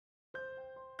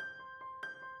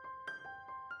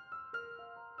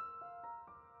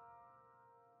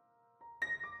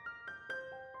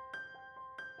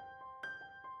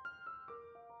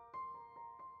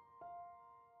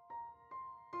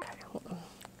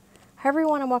Hi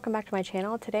everyone and welcome back to my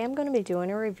channel. Today I'm going to be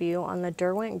doing a review on the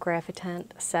Derwent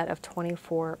Graphitint set of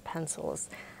 24 pencils.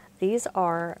 These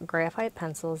are graphite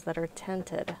pencils that are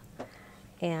tinted,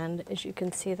 and as you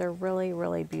can see they're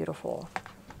really beautiful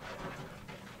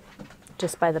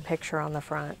just by the picture on the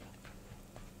front.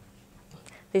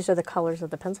 These are the colors of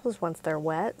the pencils once they're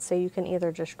wet, so you can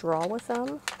either just draw with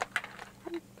them.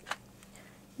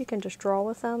 You can just draw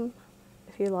with them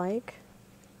if you like,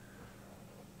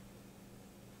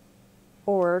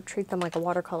 or treat them like a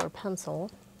watercolor pencil.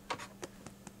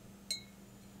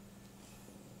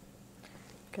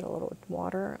 Get a little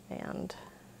water, and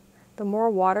the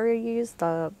more water you use,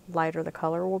 the lighter the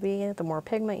color will be. The more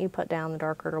pigment you put down, the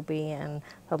darker it'll be, and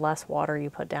the less water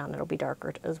you put down, it'll be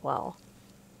darker as well.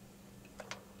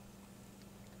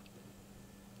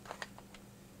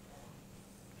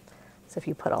 So if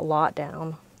you put a lot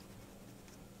down,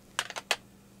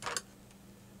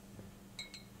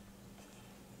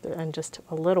 and just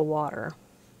a little water,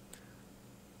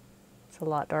 it's a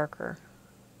lot darker.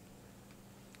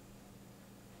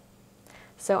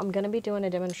 So I'm going to be doing a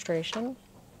demonstration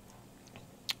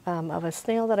of a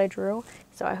snail that I drew.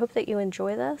 So I hope that you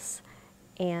enjoy this,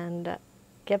 and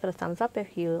give it a thumbs up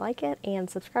if you like it, and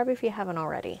subscribe if you haven't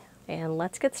already. And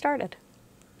let's get started.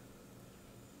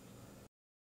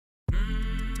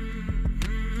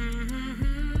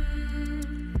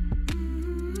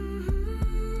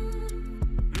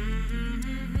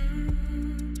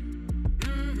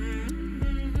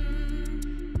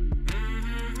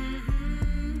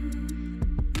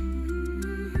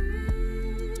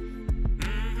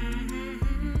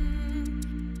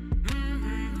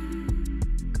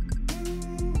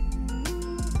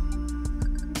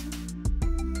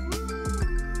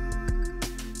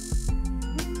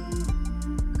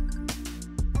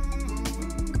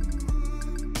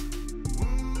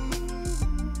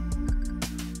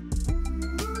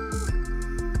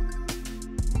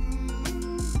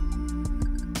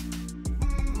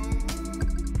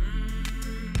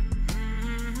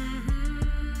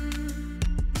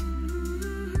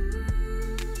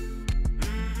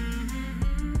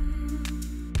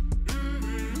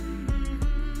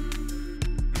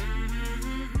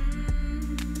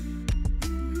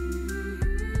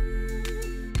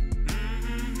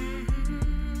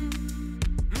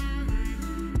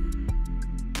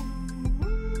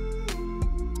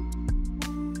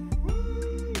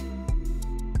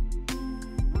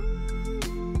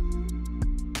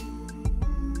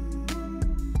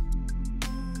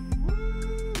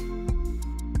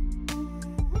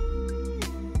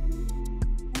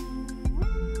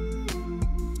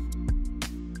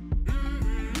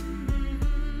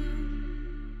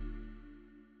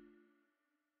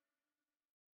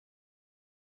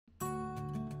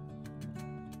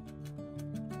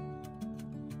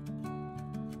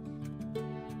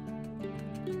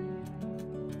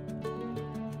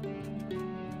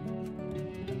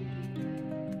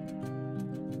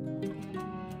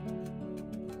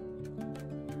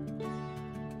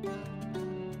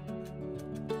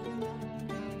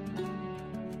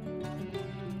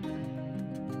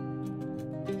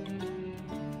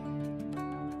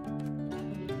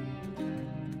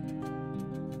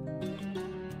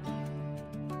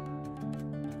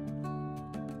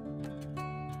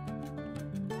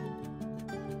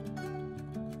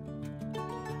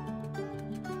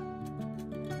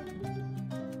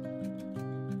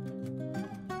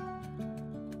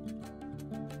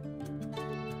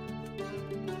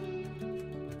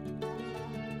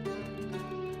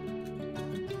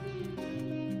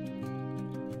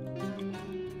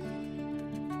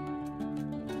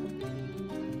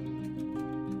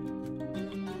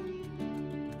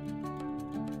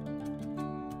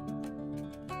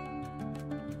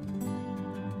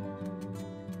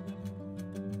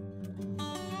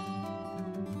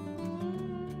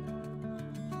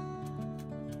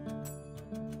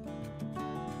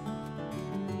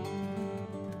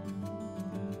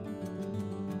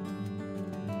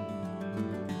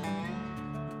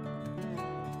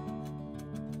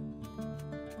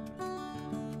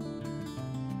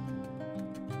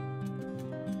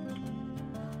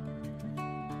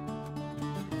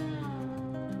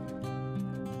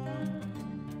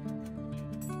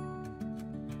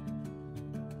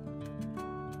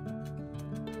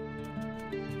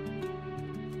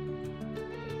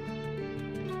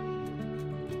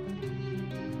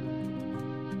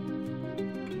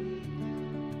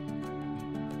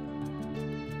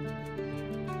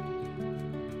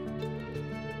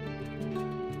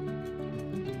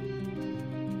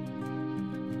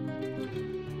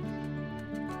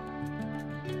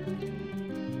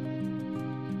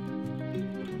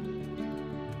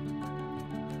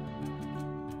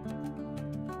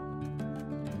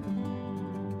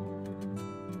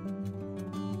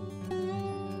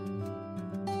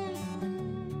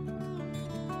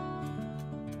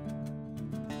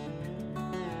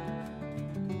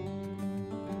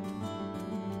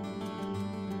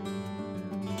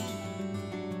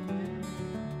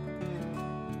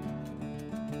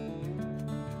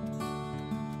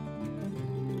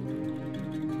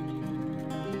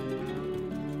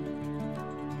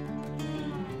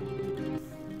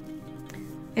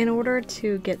 In order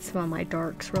to get some of my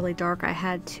darks really dark, I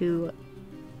had to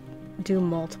do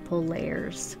multiple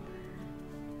layers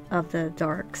of the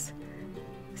darks.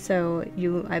 So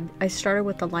I started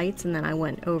with the lights and then I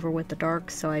went over with the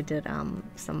darks. So I did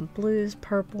some blues,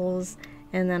 purples,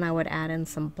 and then I would add in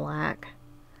some black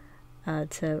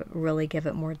to really give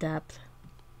it more depth.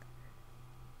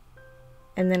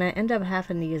 And then I ended up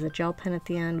having to use a gel pen at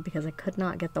the end because I could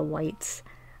not get the whites,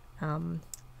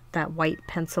 that white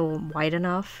pencil white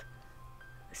enough.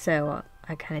 So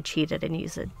I kind of cheated and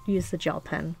used the gel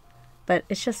pen. But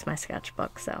it's just my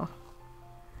sketchbook, so.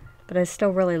 But I still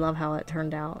really love how it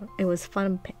turned out. It was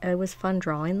fun. It was fun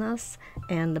drawing this,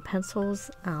 and the pencils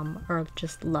are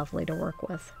just lovely to work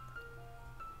with.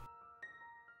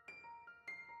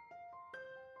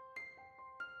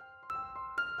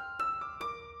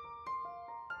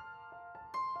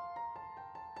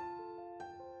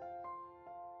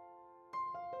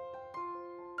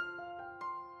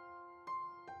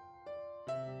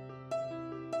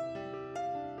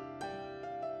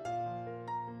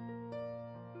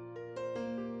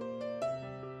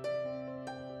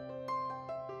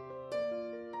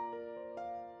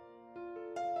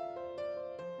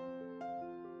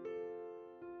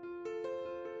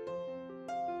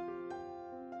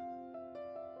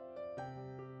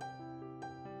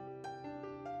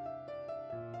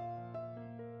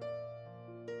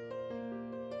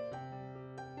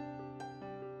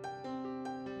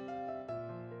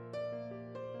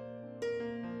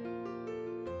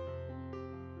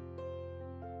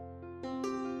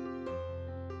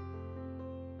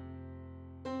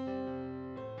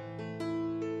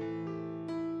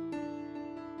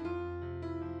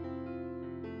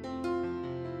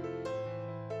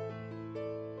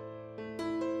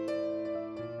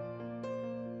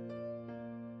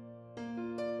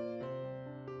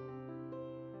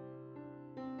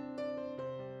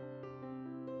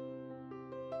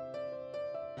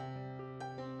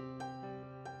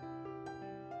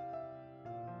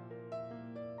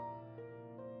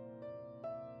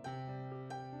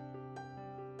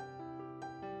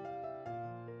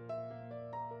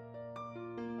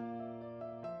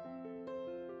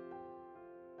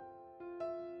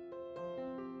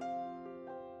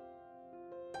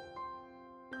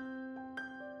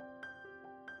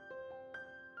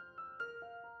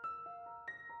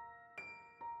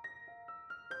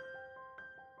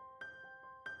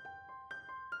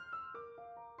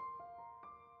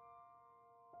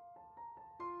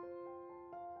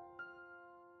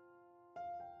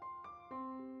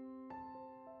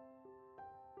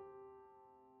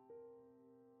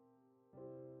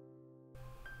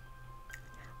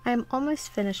 I'm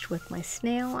almost finished with my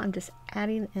snail. I'm just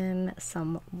adding in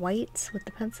some whites with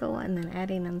the pencil and then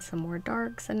adding in some more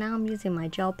darks. And now I'm using my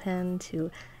gel pen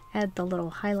to add the little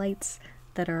highlights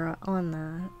that are on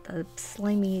the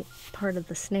slimy part of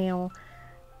the snail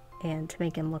and to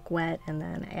make him look wet, and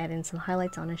then adding some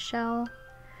highlights on his shell.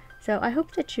 So I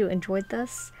hope that you enjoyed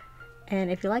this,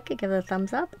 and if you like it, give it a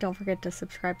thumbs up. Don't forget to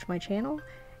subscribe to my channel,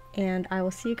 and I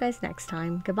will see you guys next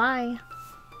time. Goodbye!